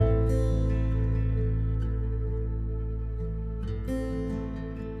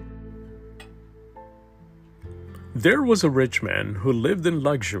There was a rich man who lived in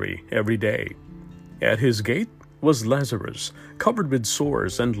luxury every day. At his gate was Lazarus, covered with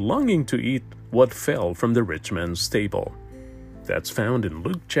sores and longing to eat what fell from the rich man's table. That's found in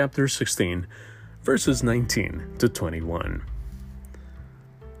Luke chapter 16, verses 19 to 21.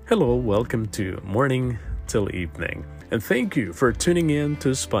 Hello, welcome to Morning Till Evening, and thank you for tuning in to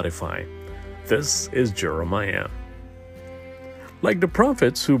Spotify. This is Jeremiah. Like the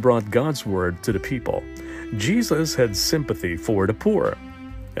prophets who brought God's word to the people, Jesus had sympathy for the poor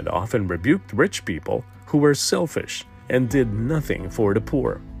and often rebuked rich people who were selfish and did nothing for the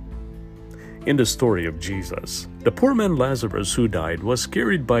poor. In the story of Jesus, the poor man Lazarus who died was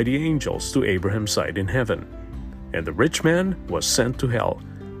carried by the angels to Abraham's side in heaven, and the rich man was sent to hell,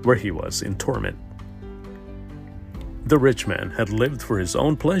 where he was in torment. The rich man had lived for his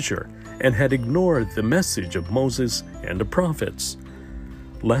own pleasure and had ignored the message of Moses and the prophets.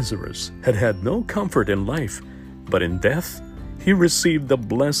 Lazarus had had no comfort in life, but in death he received the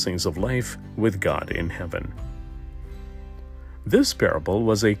blessings of life with God in heaven. This parable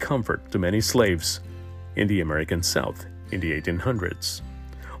was a comfort to many slaves in the American South in the 1800s.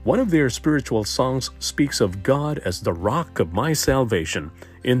 One of their spiritual songs speaks of God as the rock of my salvation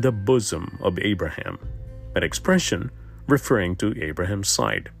in the bosom of Abraham, an expression referring to Abraham's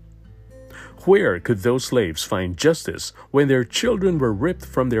side. Where could those slaves find justice when their children were ripped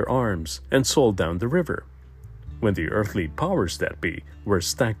from their arms and sold down the river? When the earthly powers that be were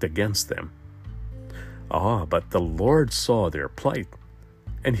stacked against them? But the Lord saw their plight,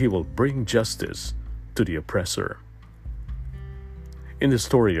 and He will bring justice to the oppressor. In the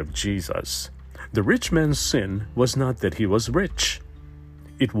story of Jesus, the rich man's sin was not that he was rich.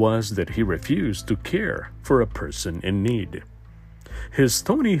 It was that he refused to care for a person in need. His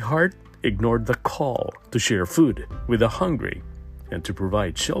stony heart ignored the call to share food with the hungry and to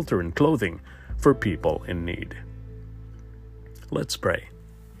provide shelter and clothing for people in need. Let's pray.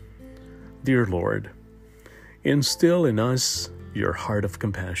 Dear Lord, instill in us your heart of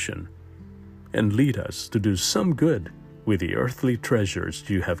compassion and lead us to do some good with the earthly treasures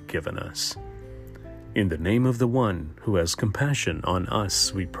you have given us. In the name of the one who has compassion on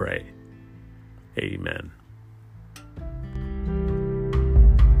us, we pray. Amen.